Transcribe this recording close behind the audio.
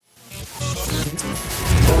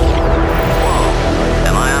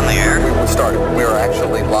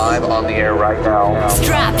right now.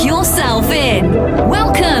 Strap yourself in.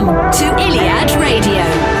 Welcome to Iliad Radio.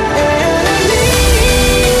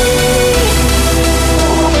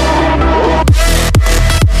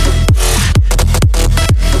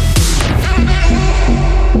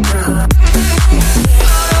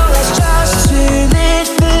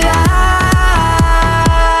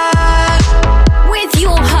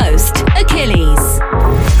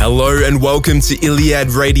 Hello and welcome to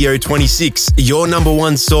Iliad Radio 26, your number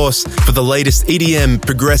one source for the latest EDM,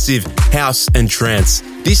 progressive, house and trance.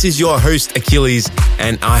 This is your host Achilles,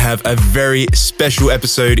 and I have a very special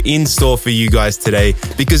episode in store for you guys today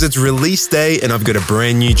because it's release day and I've got a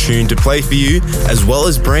brand new tune to play for you, as well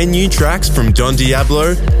as brand new tracks from Don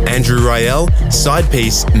Diablo, Andrew Rayel,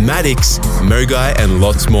 Sidepiece, Maddox, Mogai and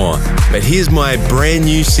lots more. But here's my brand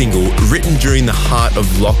new single written during the heart of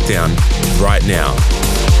lockdown right now.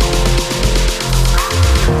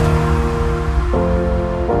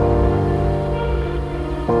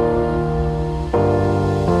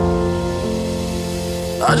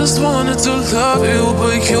 I just wanted to love you,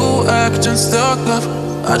 but you acting stuck up.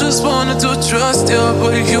 I just wanted to trust you,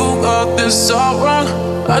 but you got this all wrong.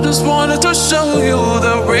 I just wanted to show you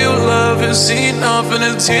that real love is enough, and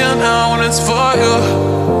it's here now, and it's for you.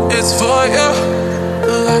 It's for you.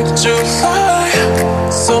 Like July,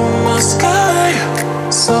 summer sky,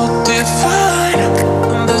 so divine,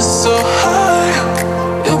 and this so high.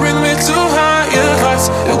 You bring me to higher heights.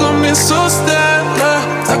 You got me so stellar,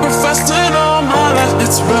 sacrificing all my life.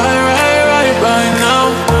 It's right now.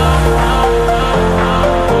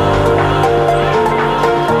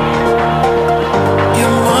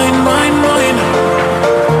 You're mine.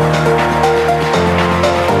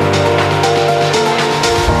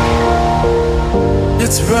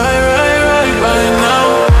 It's right now.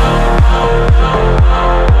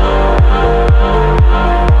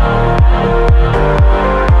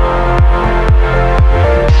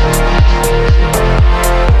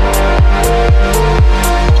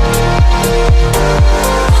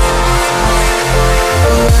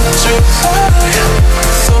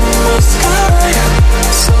 Summer sky,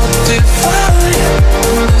 so divine,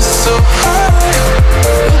 it's so high.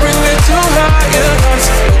 You bring me to higher heights.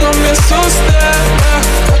 You got me so stellar,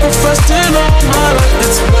 sacrificing all my life.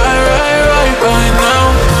 It's right now.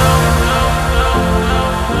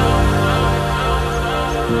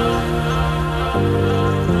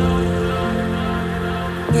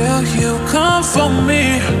 Will you come for me?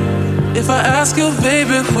 If I ask you,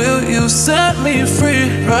 baby, will you set me free?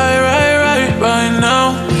 Right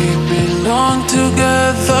now. We belong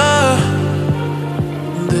together.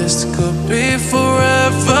 This could be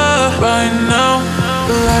forever. Right now.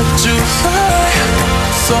 Like July,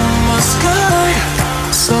 summer sky,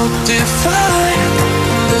 so divine,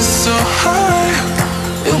 this so high.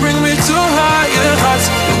 You bring me to higher heights.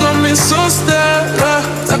 You got me so stellar,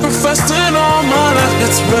 sacrificing all my life.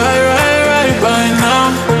 It's right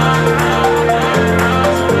now.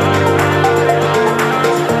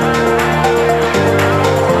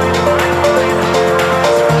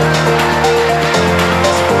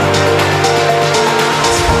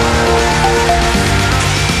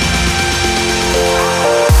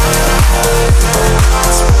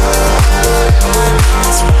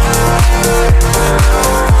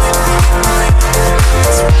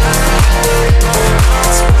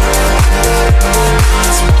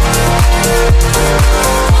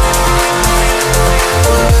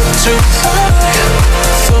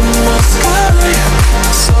 Summer sky,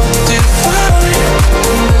 so divine,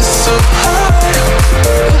 it's so high.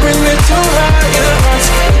 You bring me to higher heights.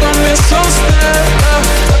 You got me so stellar,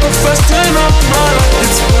 sacrificing all my life.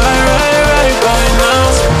 It's right now.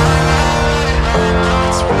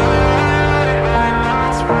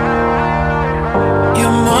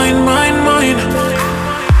 You're mine.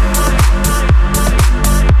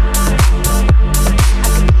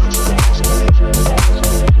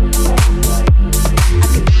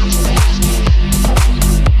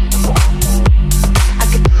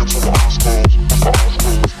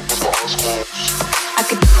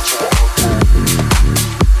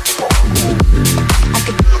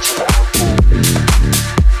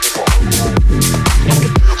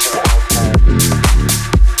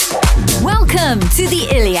 To the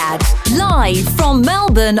Iliad, live from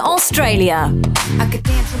Melbourne, Australia. I could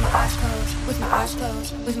dance with my eyes closed, with my eyes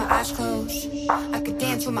closed, with my eyes closed. I could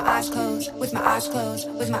dance with my eyes closed, with my eyes closed,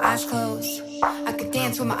 with my eyes closed. I could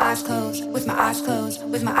dance with my eyes closed, with my eyes closed,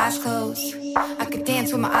 with my eyes closed. I could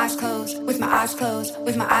dance with my eyes closed, with my eyes closed,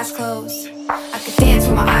 with my eyes closed. I could dance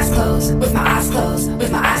with my eyes closed, with my eyes closed,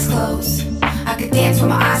 with my eyes closed. I could dance with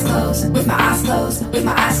my eyes closed, with my eyes closed, with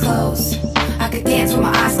my eyes closed. I could dance with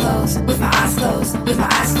my eyes closed, with my eyes closed, with my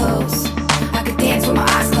eyes closed. with my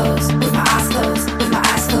eyes closed, with my eyes closed, with my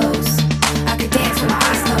eyes closed. I could dance with my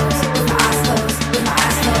eyes closed, with my eyes closed, with my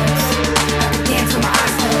eyes closed. I could dance with my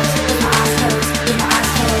eyes closed, with my eyes closed, with my eyes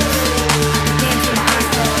closed. I could dance with my eyes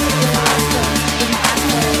closed,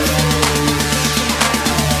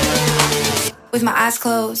 with my eyes closed, with my eyes closed. With my eyes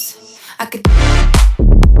closed, I could.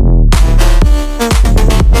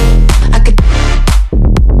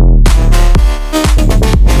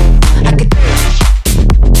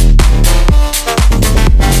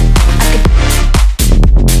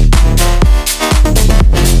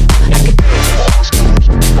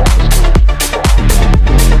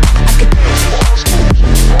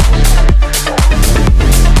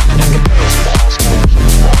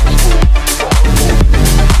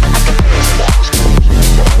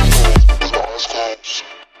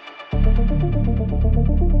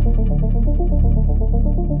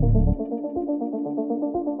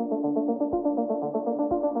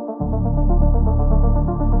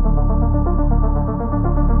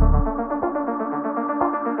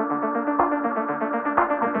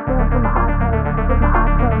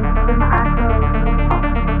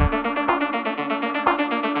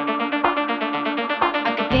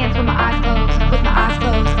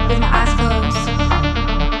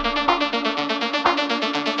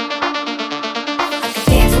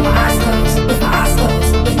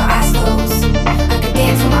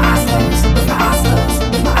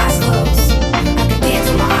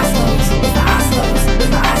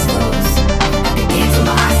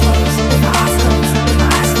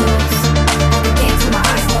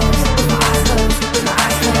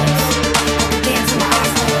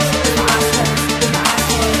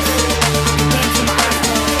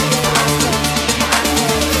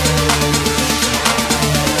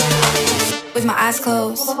 With my eyes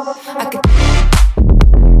closed, I could.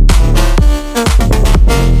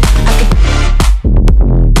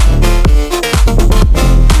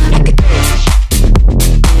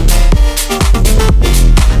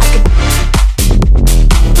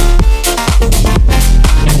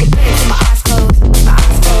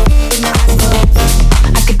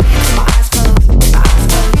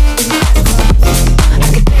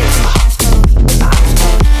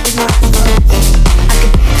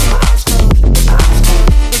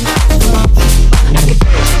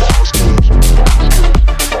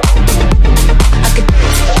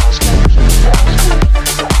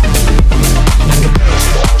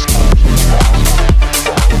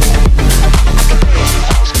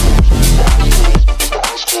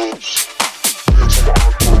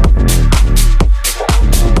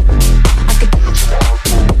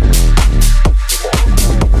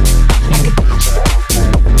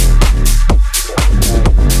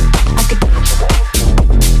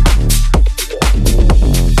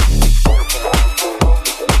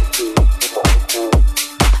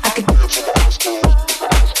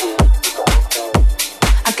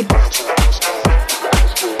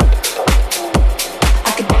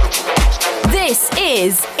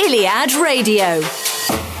 Iliad Radio.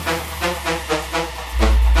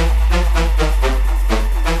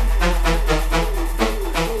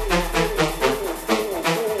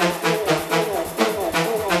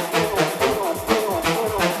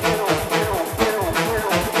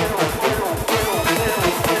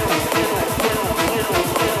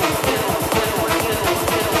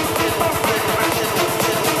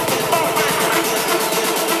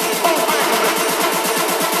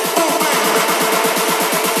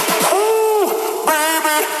 Ooh,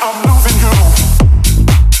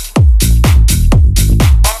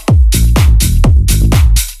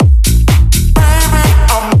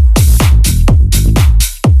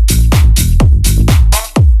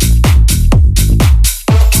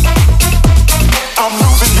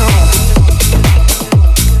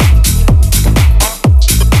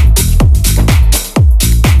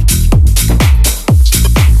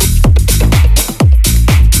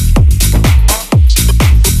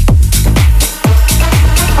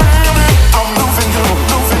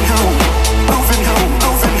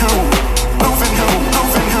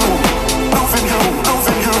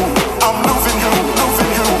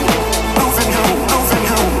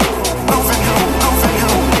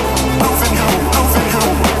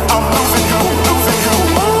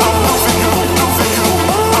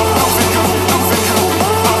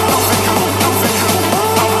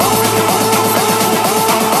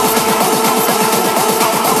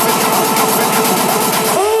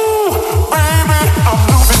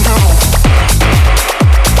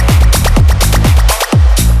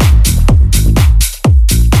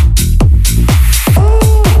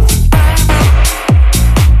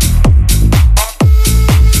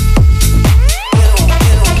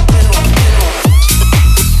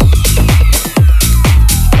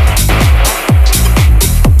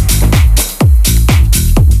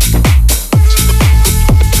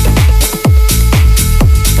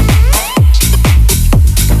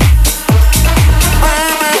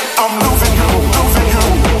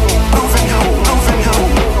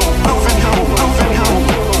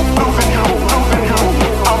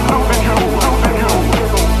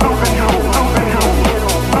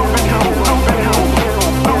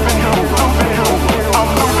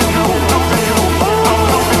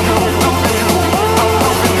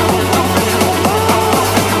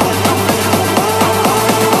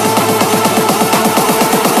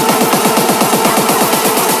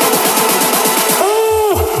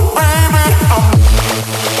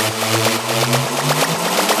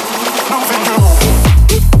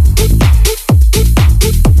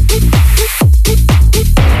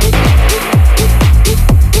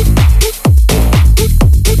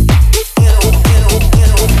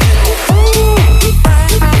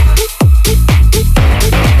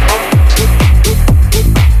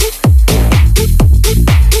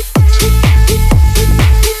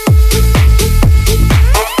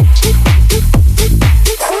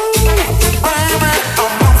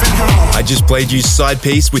 Played you Side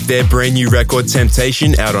Piece with their brand new record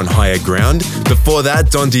Temptation out on Higher Ground. Before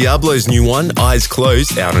that, Don Diablo's new one, Eyes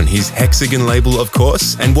Closed, out on his Hexagon label, of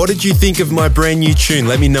course. And what did you think of my brand new tune?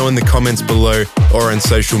 Let me know in the comments below or on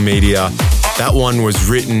social media. That one was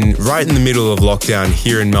written right in the middle of lockdown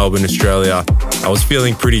here in Melbourne, Australia. I was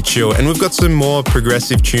feeling pretty chill, and we've got some more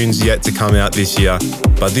progressive tunes yet to come out this year,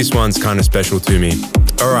 but this one's kind of special to me.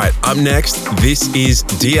 Alright, up next, this is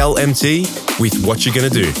DLMT with What You Gonna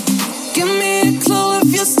Do. Give me a clue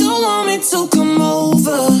if you still want me to come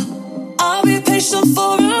over. I'll be patient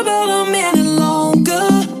for about a minute longer.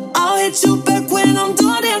 I'll hit you back when I'm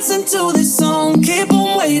done dancing to this song. Keep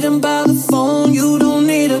on waiting by the phone, you don't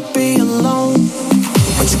need to be alone.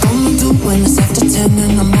 What you gonna do when it's after 10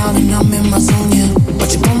 and I'm out and I'm in my zone, yeah?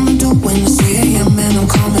 What you gonna do when it's 3 a.m. and I'm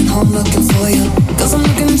coming home looking for you? Cause I'm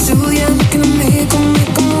looking at you, yeah, looking at me, gonna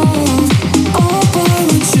make a move. Oh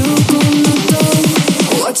boy, what you gonna do?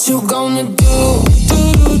 What you gonna do?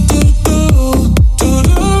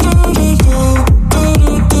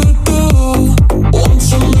 Won't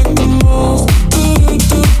you make a move? What you gonna do?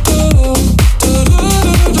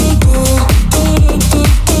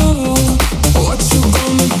 What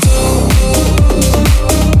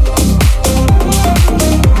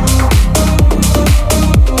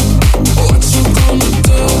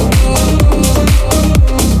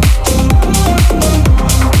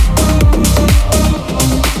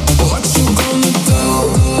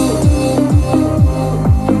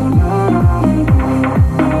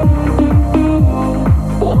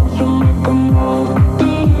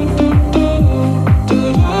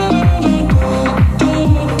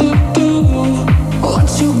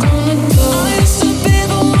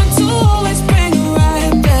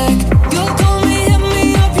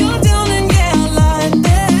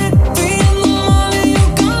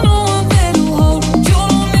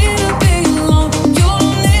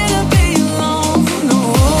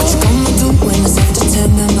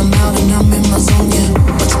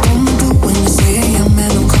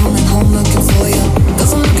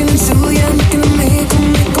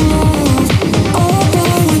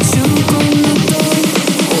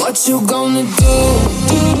you gonna do?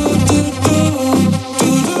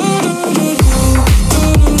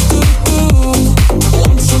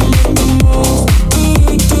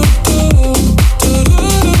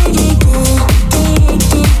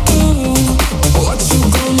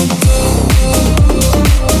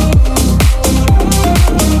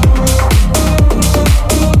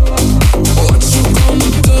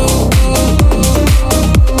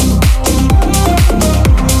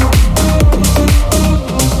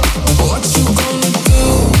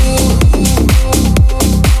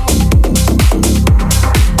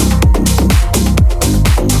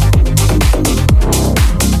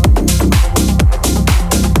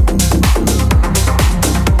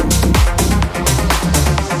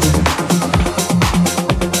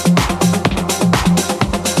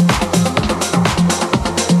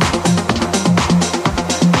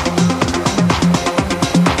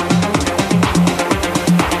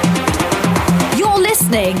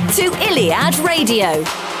 To Iliad Radio.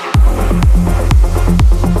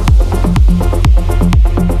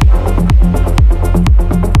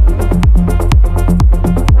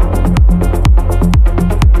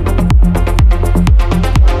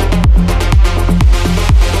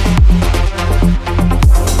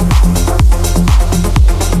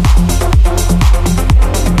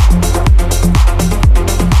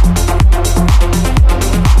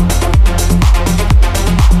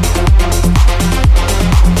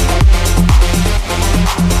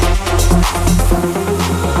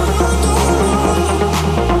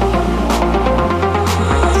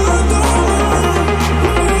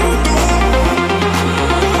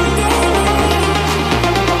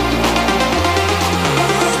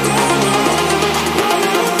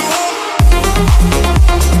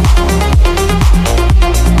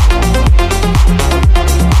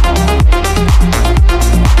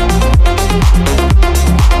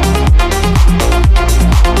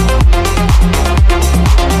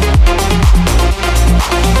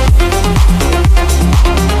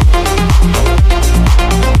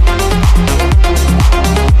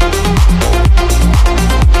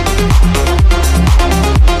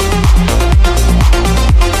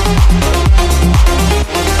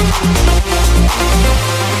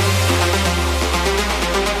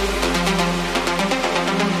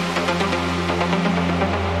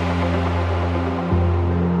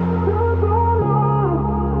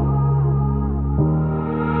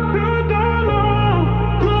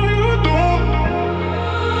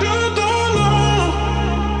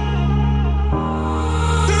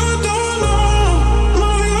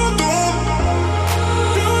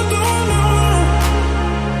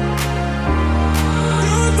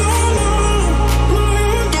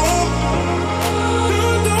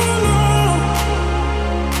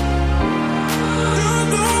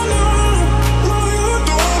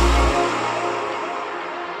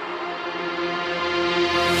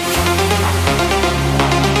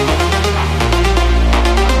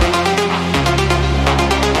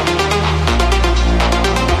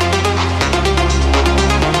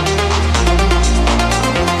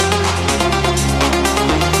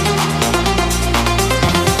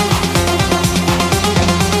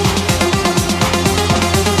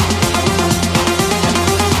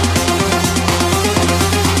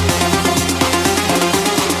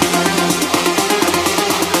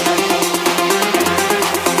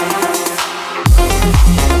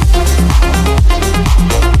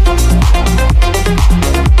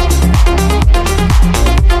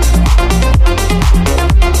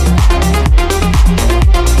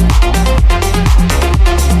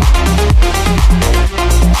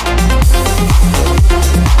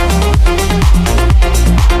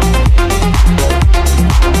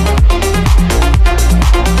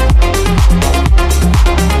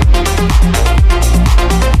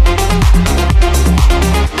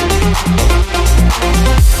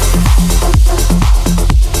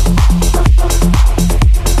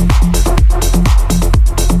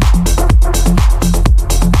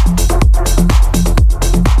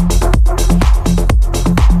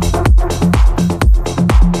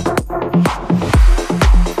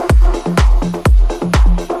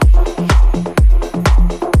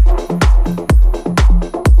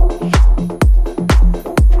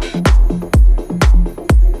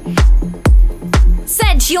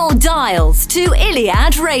 your dials to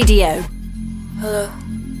Iliad Radio. Hello.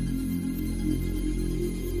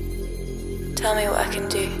 Tell me what I can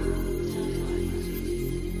do.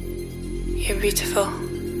 You're beautiful.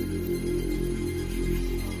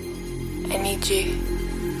 I need you.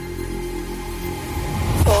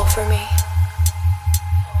 Fall for me.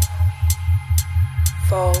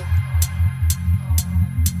 Fall.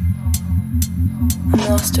 I'm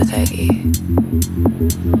lost without you.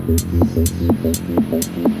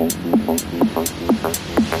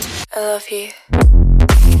 I love you.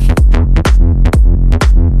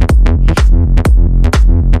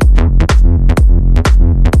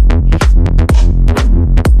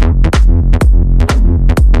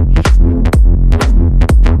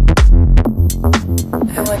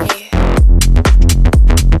 I want you.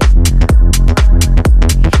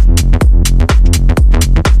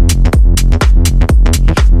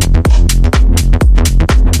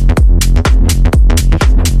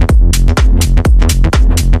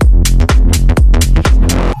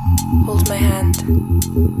 Hold my hand.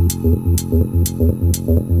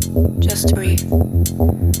 Just breathe.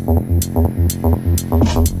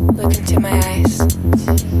 Look into my eyes.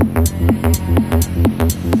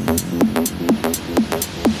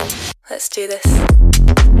 Let's do this.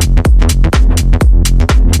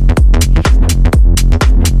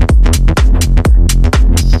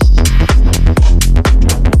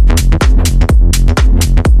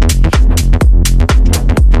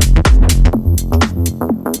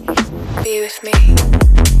 Be with me.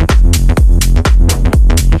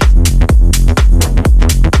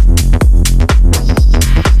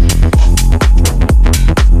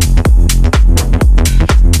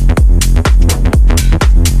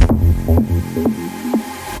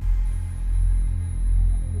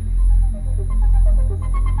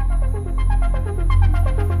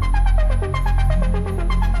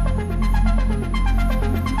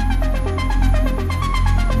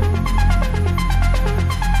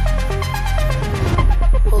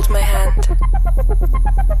 Hold my hand.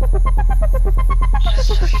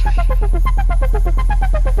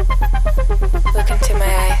 Look into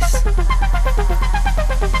my eyes.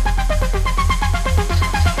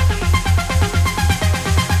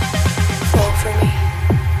 Fall for me.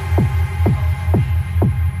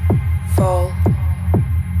 Fall.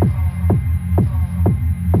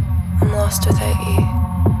 I'm lost without you.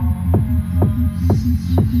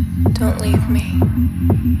 Don't leave me.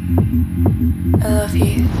 I love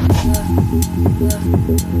you.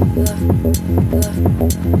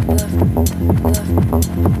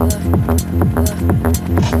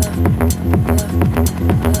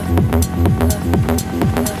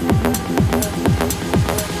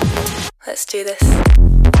 Let's do this.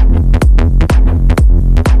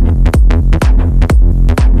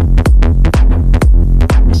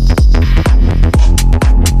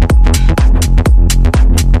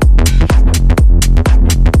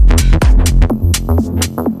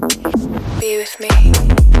 Be with me.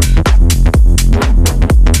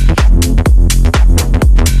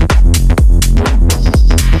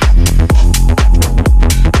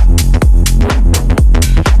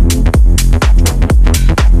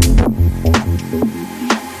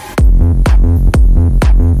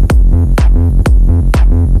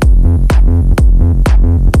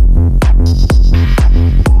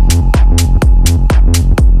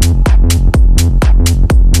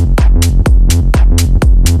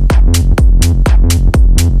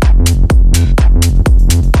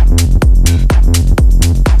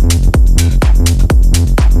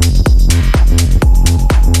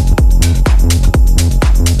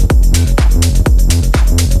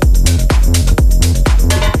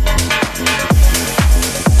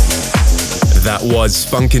 Was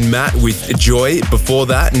Funkin' Matt with Joy. Before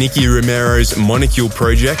that, Nicky Romero's Molecule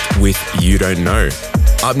Project with You Don't Know.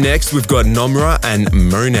 Up next, we've got Nomra and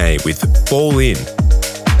Monet with Fall In.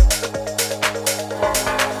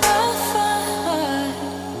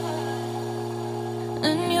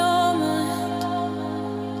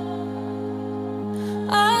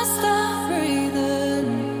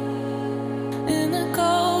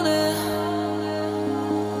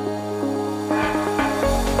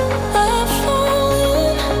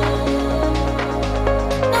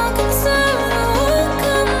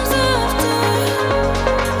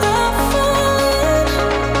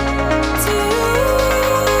 To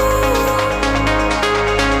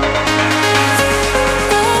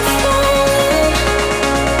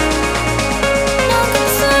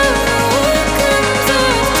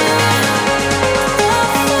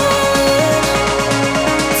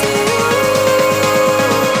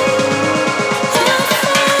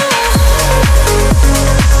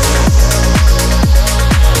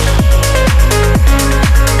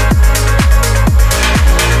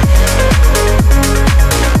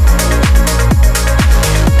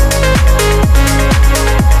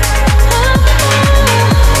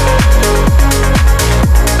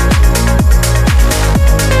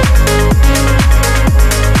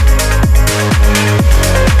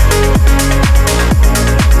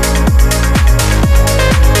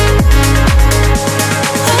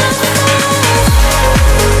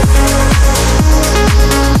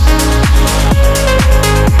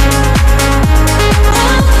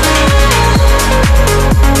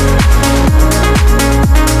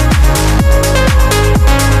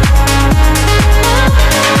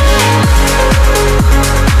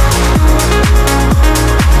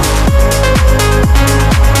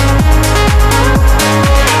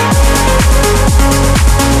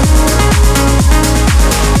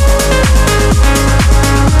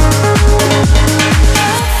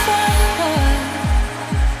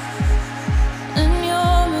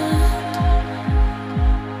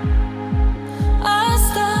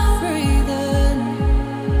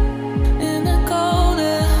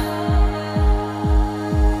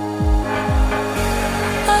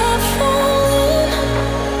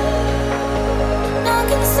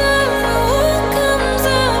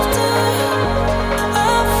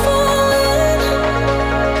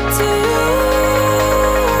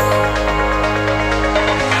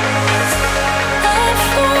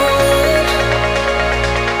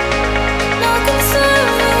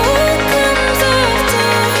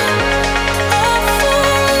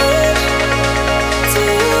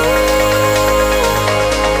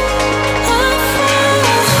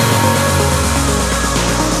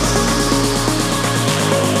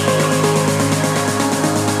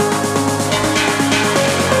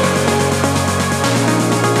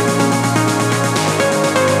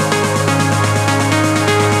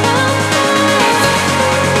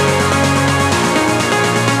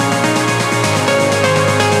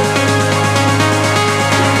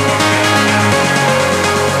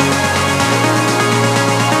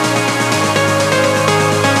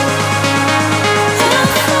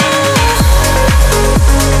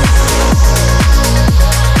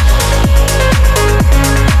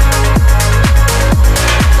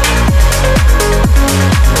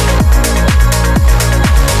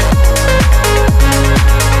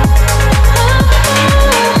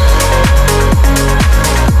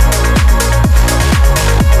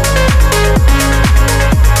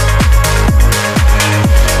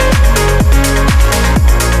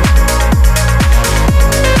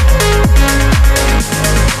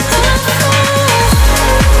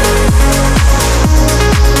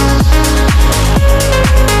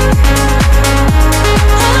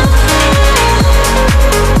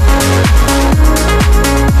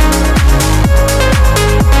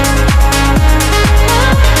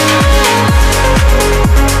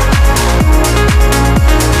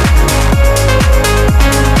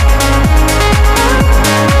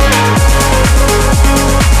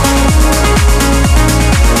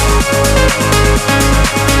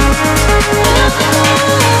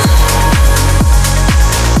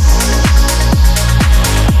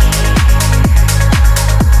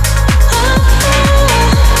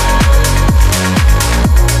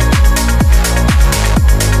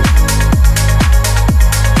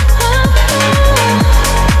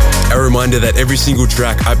reminder that every single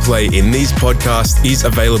track I play in these podcasts is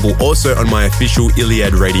available also on my official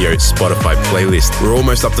Iliad Radio Spotify playlist. We're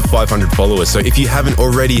almost up to 500 followers, so if you haven't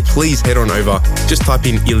already, please head on over. Just type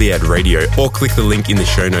in Iliad Radio or click the link in the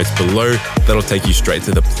show notes below. That'll take you straight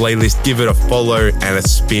to the playlist. Give it a follow and a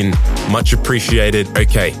spin. Much appreciated.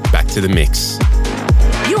 Okay, back to the mix.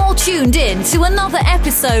 You're tuned in to another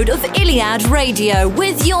episode of Iliad Radio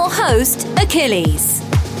with your host, Achilles.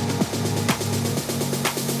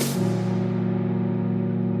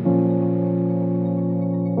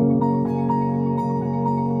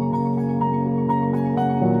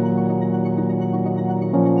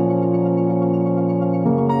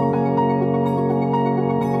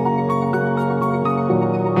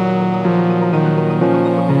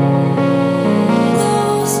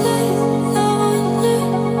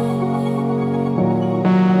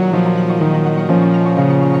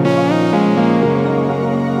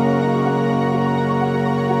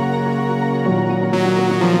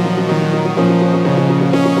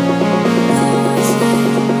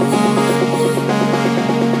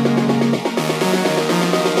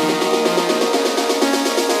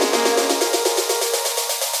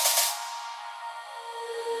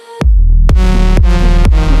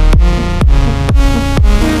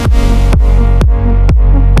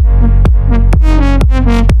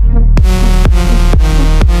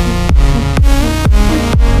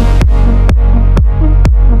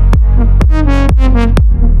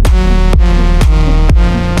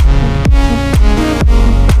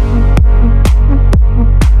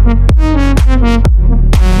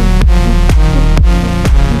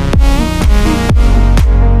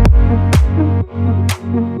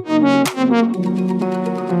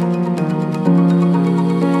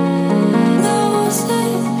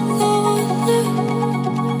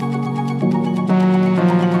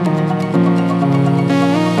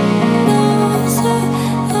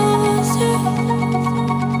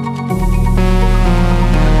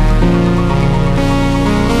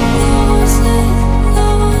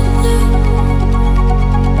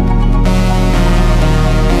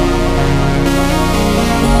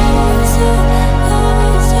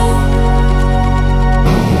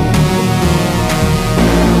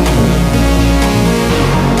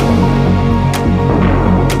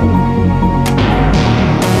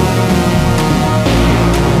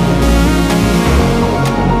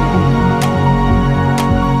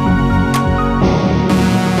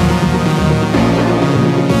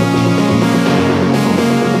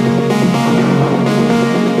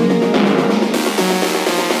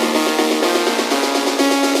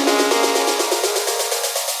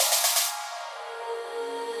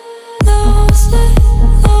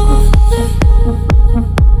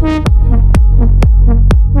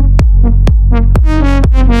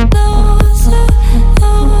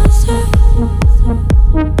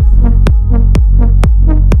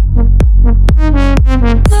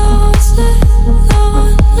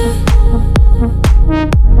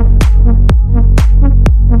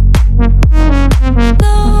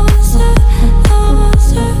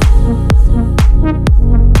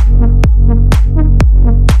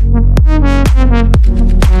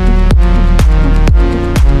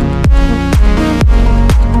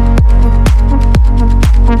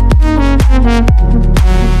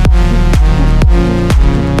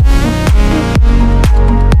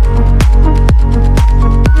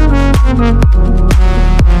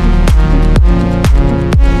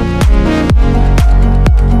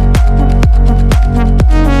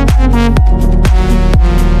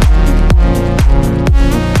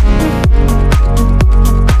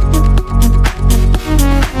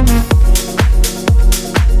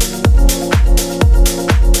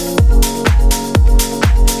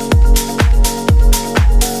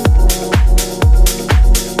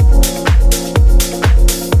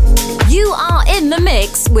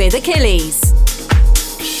 with Achilles.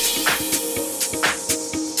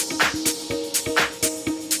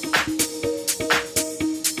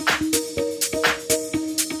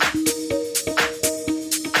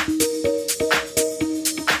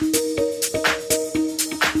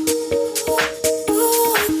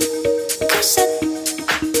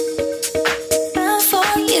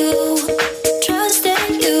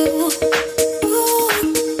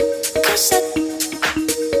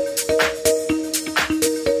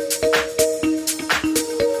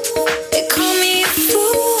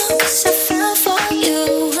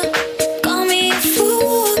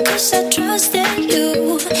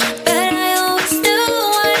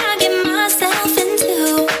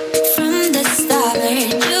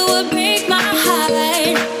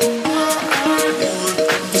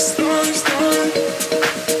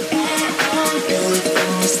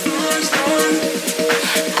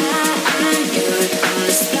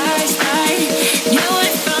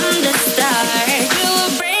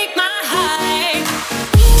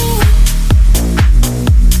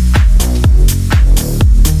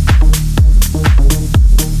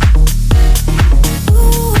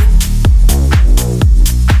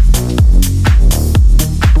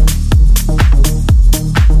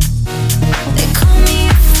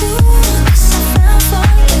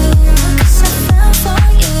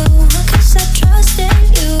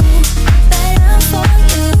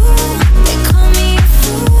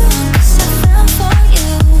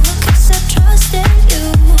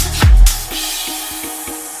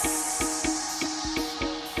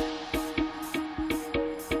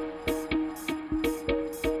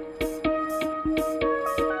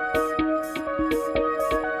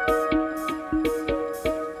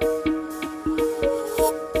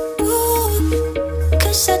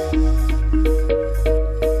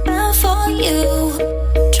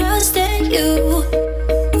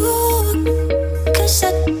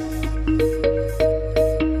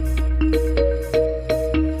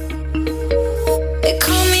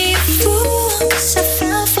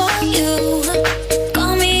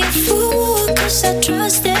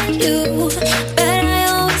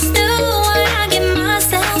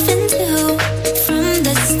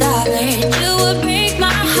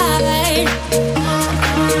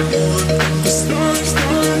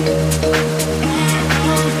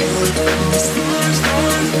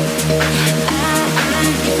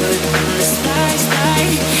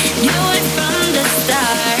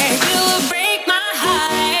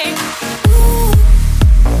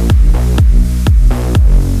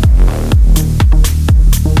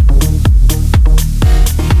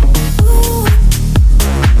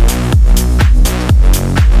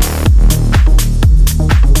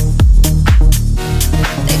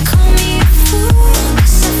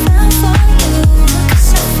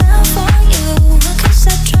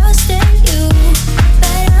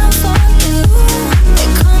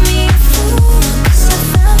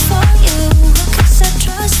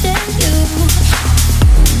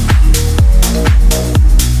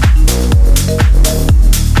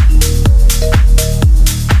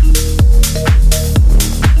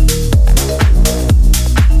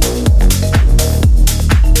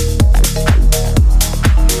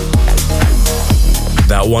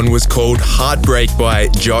 one was called Heartbreak by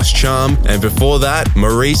Josh Charm. And before that,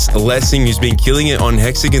 Maurice Lessing, who's been killing it on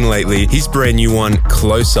Hexagon lately, his brand new one,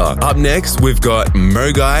 Closer. Up next, we've got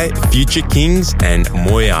Mogai, Future Kings, and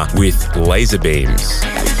Moya with Laser Beams.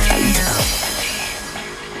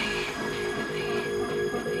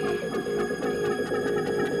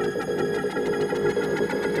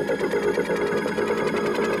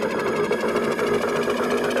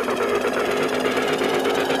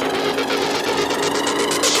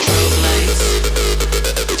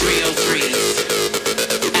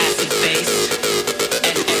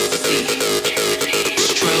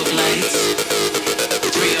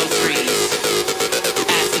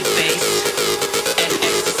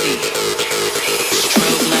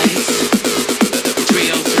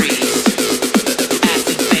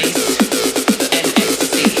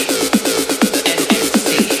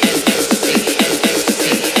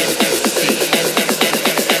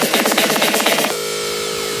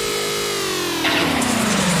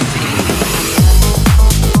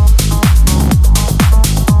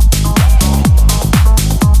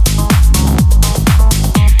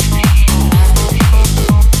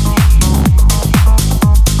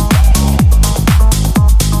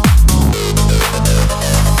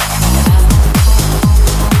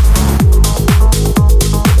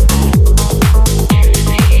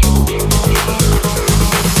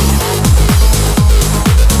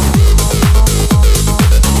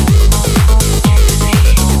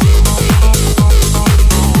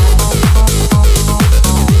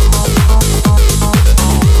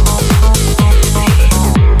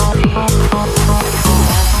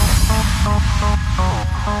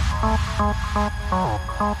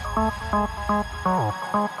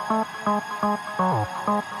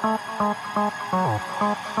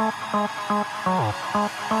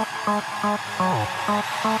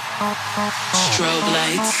 Strobe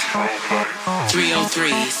lights,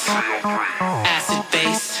 303s, acid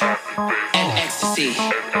bass, and ecstasy.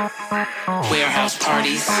 Warehouse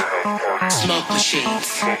parties, smoke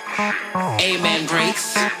machines, amen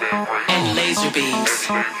breaks, and laser beams.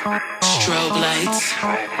 Strobe lights,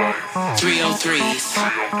 303s,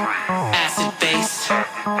 acid bass,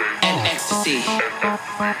 and ecstasy.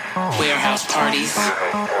 Warehouse parties,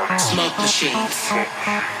 smoke machines,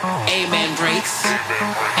 amen breaks,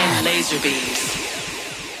 and laser beams.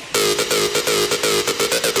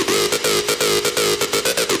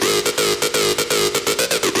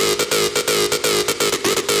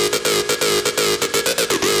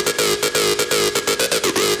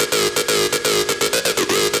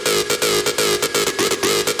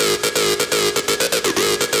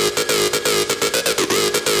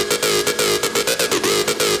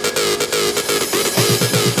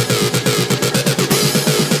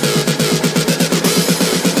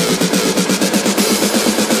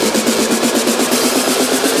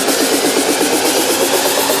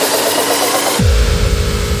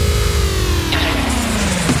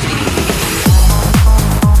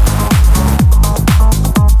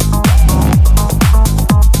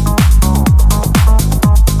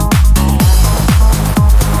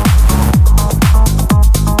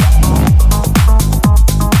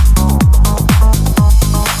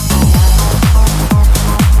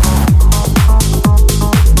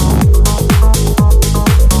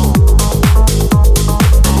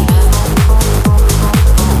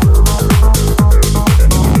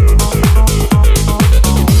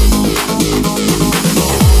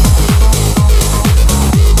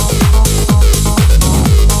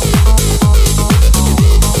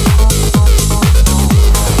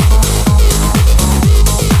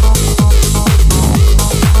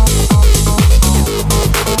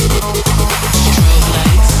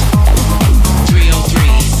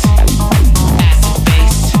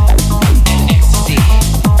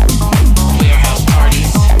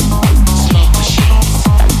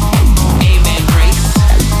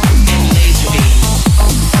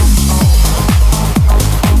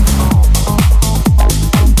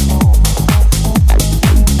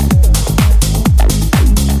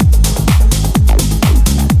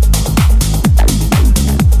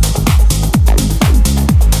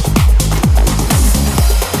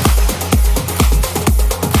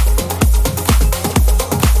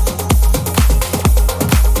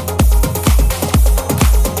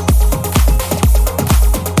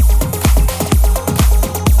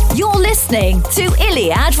 To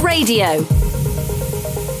Iliad Radio.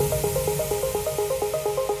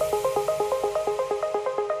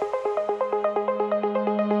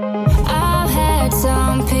 I've had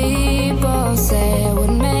some people say I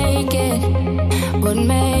would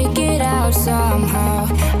make it out somehow.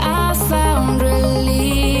 I found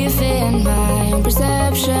relief in my own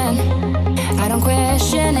perception. I don't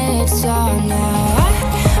question, it's all now.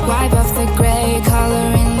 I wipe off the gray color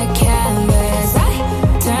in the canvas. I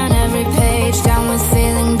turn every page down with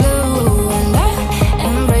feeling blue, and I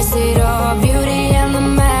embrace it all, beauty and the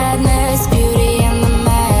madness, beauty and the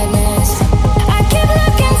madness. I keep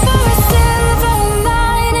looking for a silver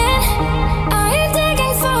lining. I ain't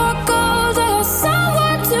digging for gold or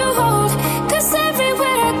someone to hold, 'cause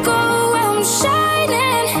everywhere I go I'm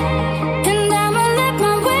shining, and I'ma let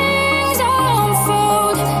my wings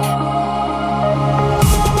unfold.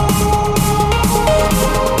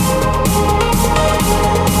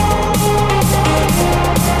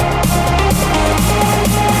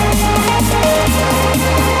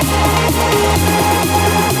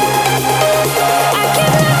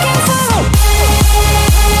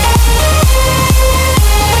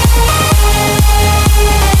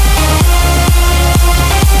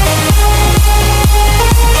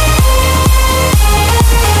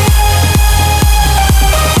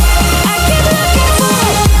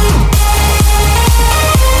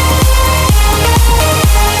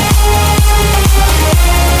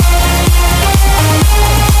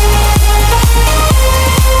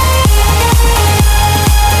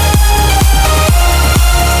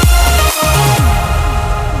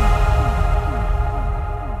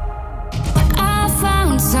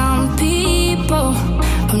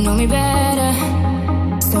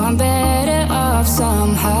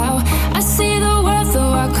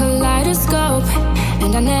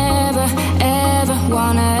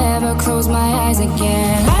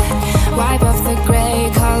 Again, I wipe off the gray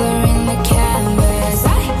color in the canvas.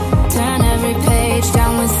 I turn every page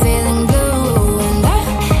down with feeling blue, and I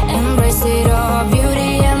embrace it all,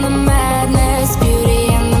 beauty and the madness, beauty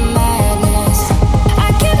and the madness. I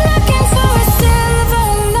keep looking for a silver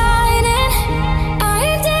lining. I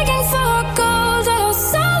ain't digging for gold or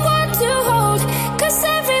someone to hold, 'cause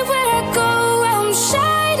everywhere I go I'm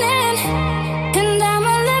shining, and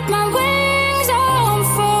I'ma let my wings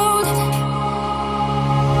unfold.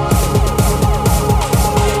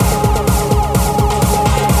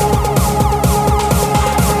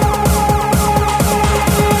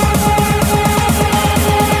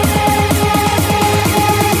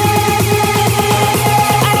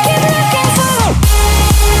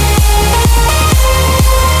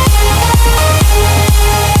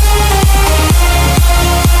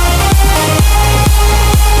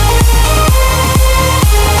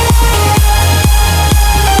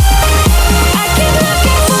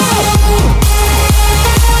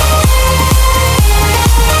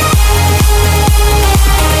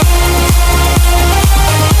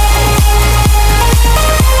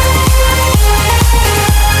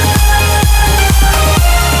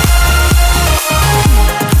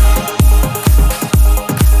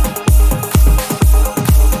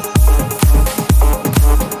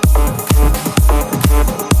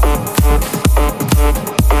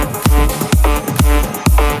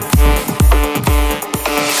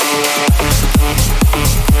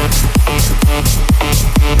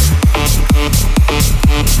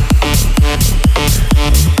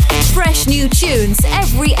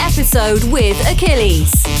 Every episode with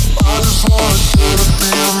Achilles. I just wanna share the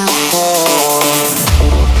beat of my heart.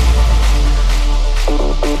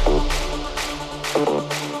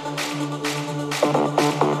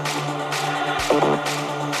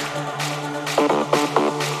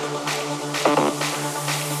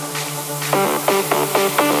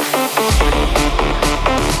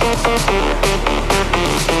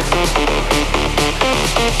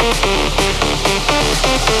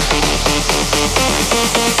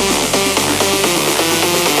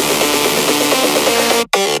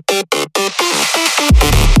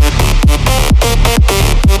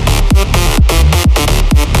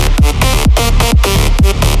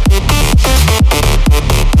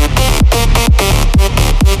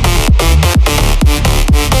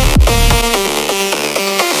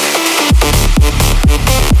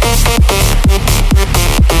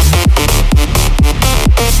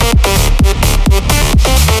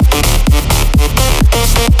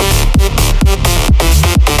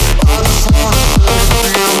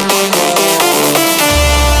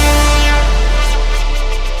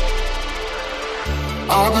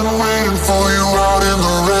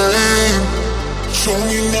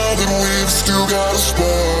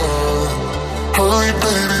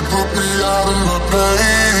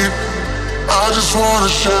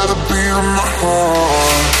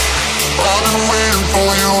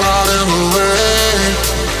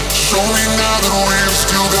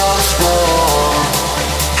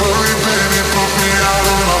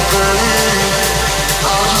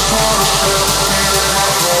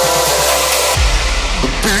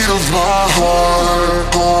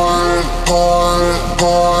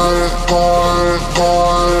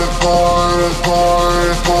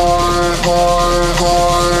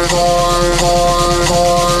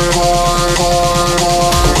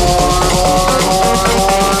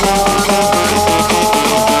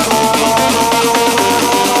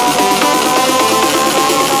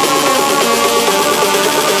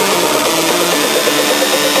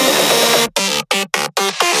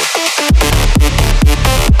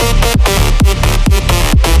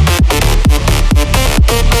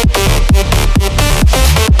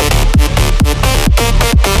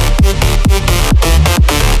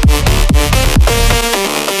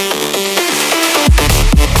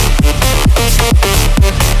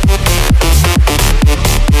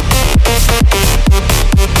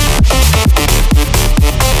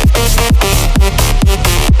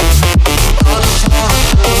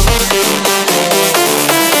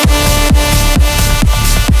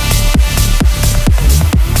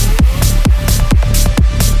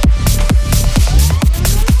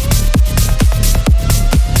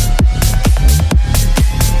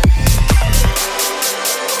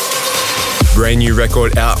 Brand new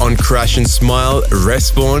record out on Crash and Smile,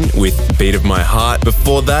 Respawn with Beat of My Heart.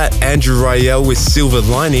 Before that, Andrew Rayel with Silver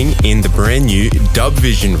Lining in the brand new Dub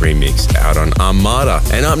Vision remix out on Armada.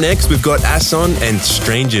 And up next, we've got Asson and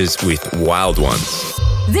Strangers with Wild Ones.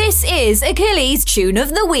 This is Achilles' Tune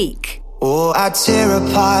of the Week. Oh, I tear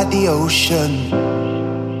apart the ocean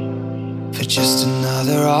for just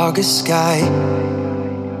another August sky,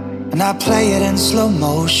 and I play it in slow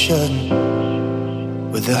motion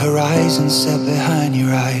with the horizon set behind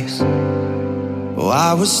your eyes. Oh,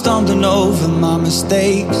 I was stumbling over my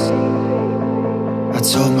mistakes. I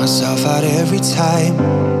told myself out every time,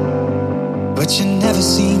 but you never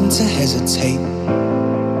seem to hesitate.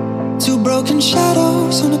 Two broken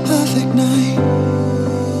shadows on a perfect night.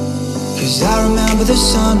 'Cause I remember the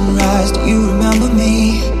sunrise, do you remember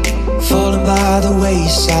me? Falling by the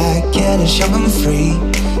wayside, careless, young and free.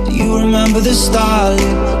 Do you remember the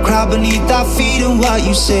starlit crowd beneath our feet and what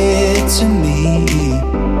you said to me?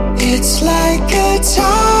 It's like a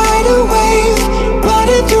tidal wave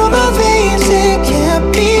running through my veins, it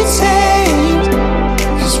can't be tamed.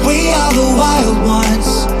 'Cause we are the wild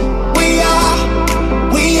ones. We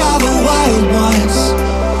are the wild ones.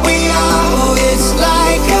 We are, oh, it's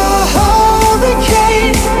like a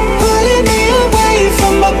hurricane pulling me away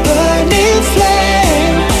from a burning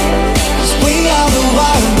flame. 'Cause we are the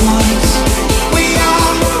wild ones. We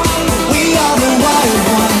are the wild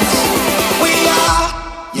ones. We are,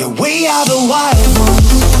 yeah, we are the wild ones.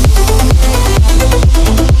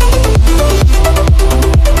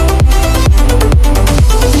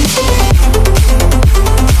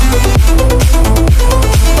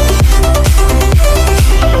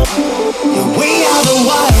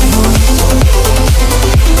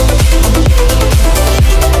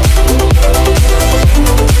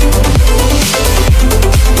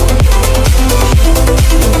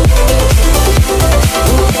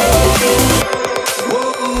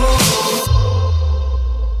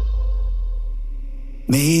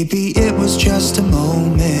 Maybe it was just a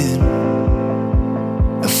moment,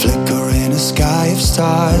 a flicker in a sky of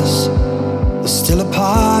stars. There's still a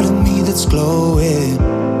part of me that's glowing,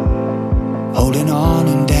 holding on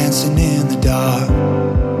and dancing in the dark.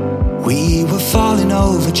 We were falling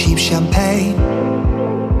over cheap champagne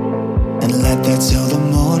and let that till the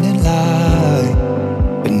morning light.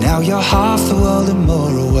 But now you're half the world and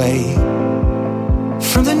more away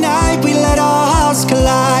from the night we let our hearts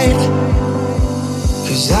collide.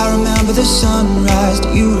 'Cause I remember the sunrise, do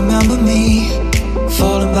you remember me?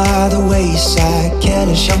 Falling by the wayside,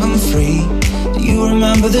 careless, young and free. Do you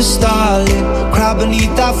remember the starlit crowd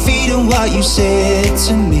beneath our feet and what you said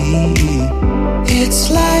to me?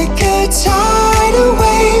 It's like a tidal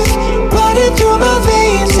wave running through my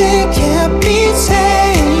veins, it can't be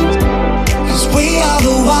tamed. 'Cause we are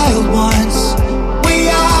the wild ones.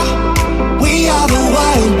 We are the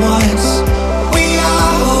wild ones. We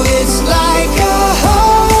are, oh, it's like a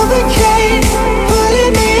hurricane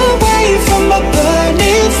pulling me away from a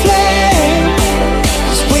burning flame.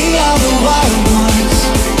 'Cause we are the wild ones.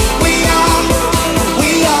 We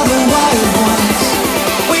are the wild ones.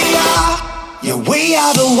 We are, yeah, we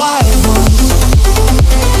are the wild ones.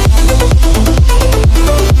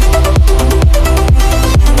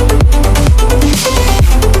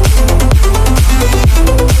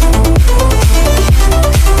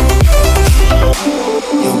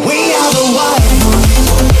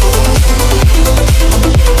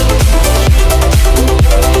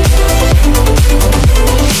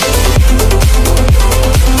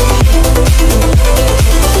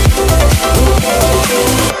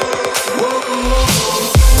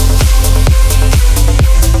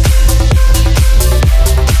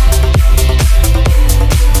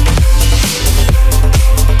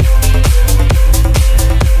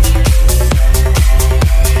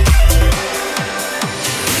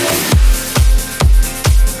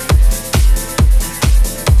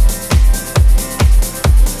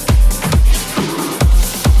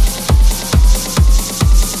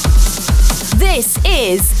 This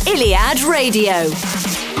is Iliad Radio.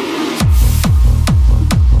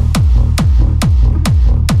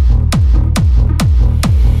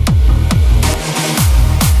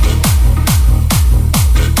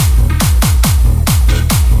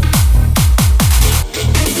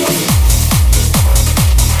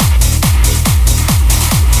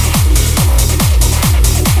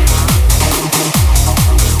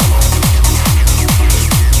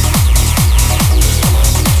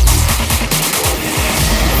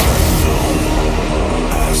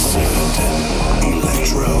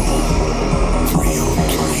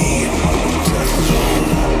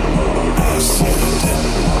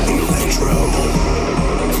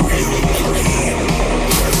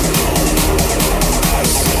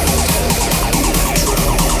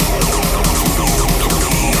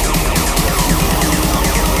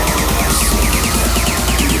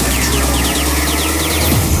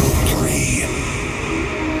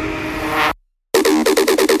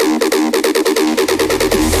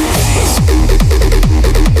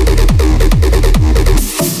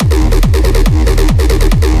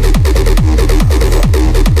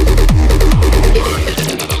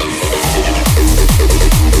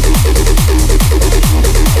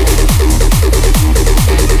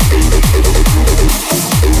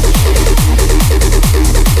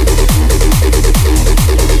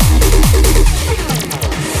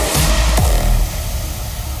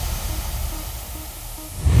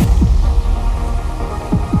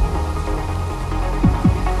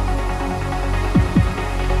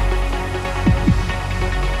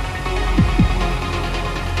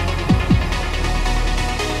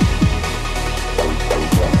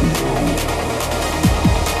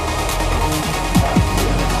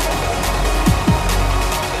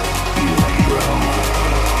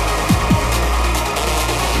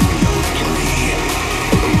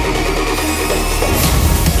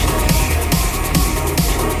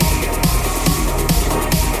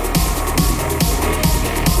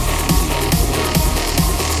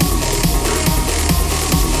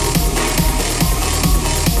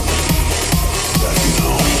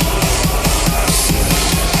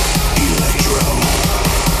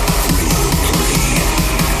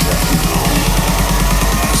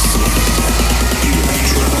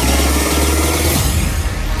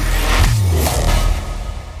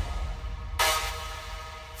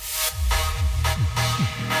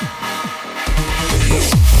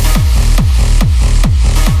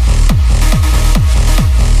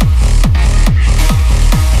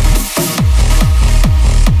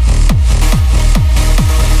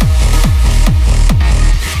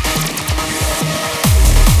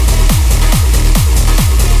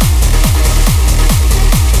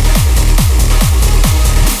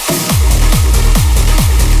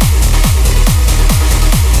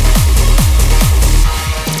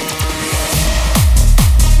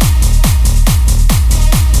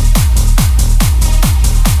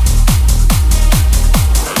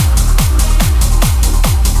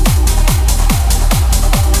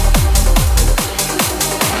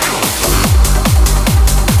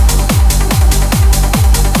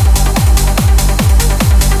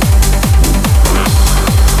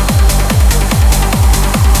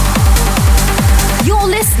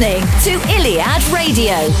 To Iliad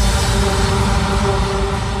Radio.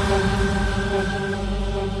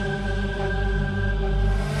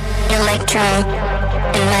 Electro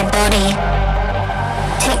in my body.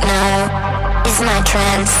 Techno is my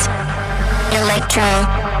trance. Electro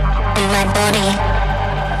in my body.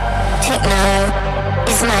 Techno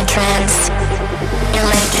is my trance.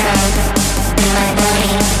 Electro in my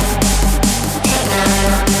body. Techno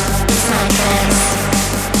is my trance.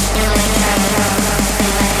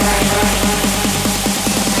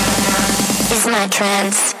 Is my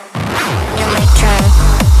trance. Electro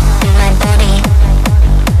in my body.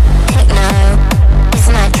 Techno is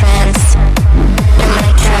my trance.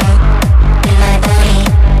 Electro in my body.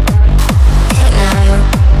 Techno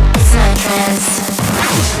is my trance.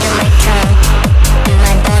 Electro in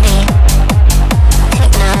my body.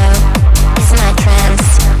 Techno is my trance.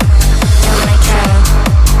 Electro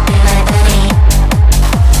in my body.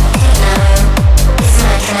 Techno is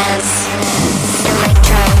my trance.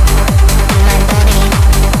 Electro in my body.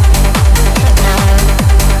 Techno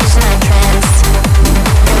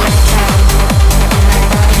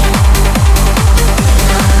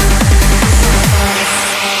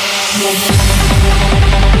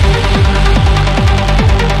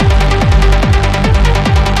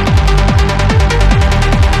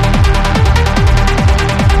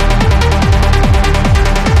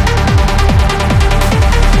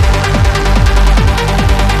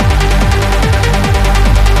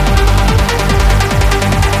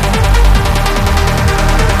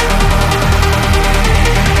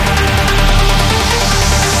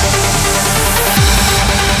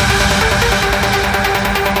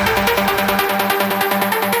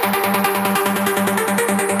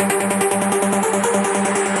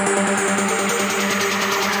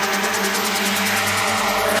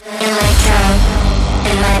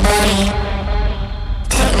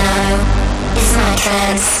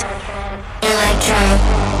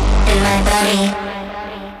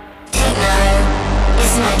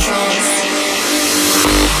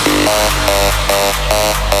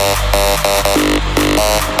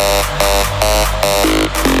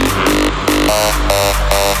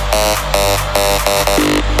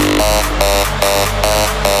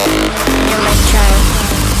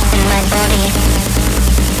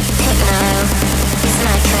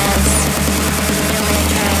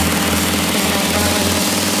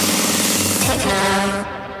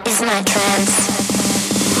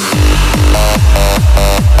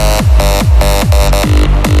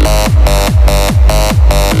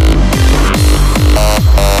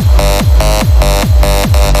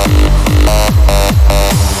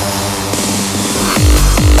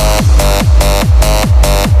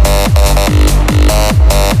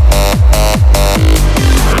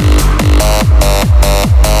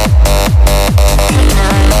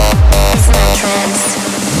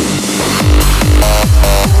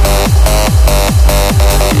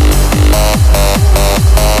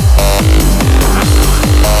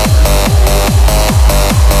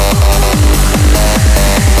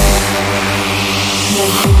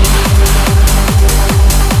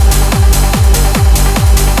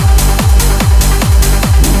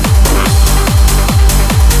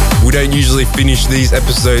Usually finish these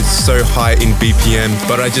episodes so high in BPM,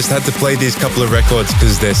 but I just had to play these couple of records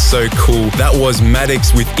because they're so cool. That was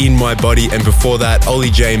Maddox with In My Body, and before that,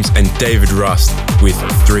 Ollie James and David Rust with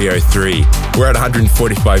 303. We're at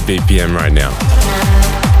 145 BPM right now.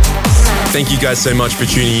 Thank you guys so much for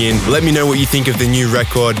tuning in. Let me know what you think of the new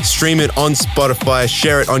record. Stream it on Spotify,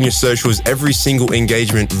 share it on your socials. Every single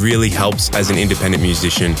engagement really helps as an independent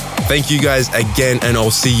musician. Thank you guys again, and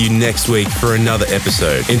I'll see you next week for another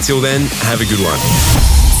episode. Until then, have a good one.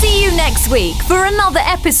 See you next week for another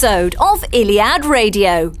episode of Iliad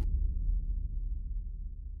Radio.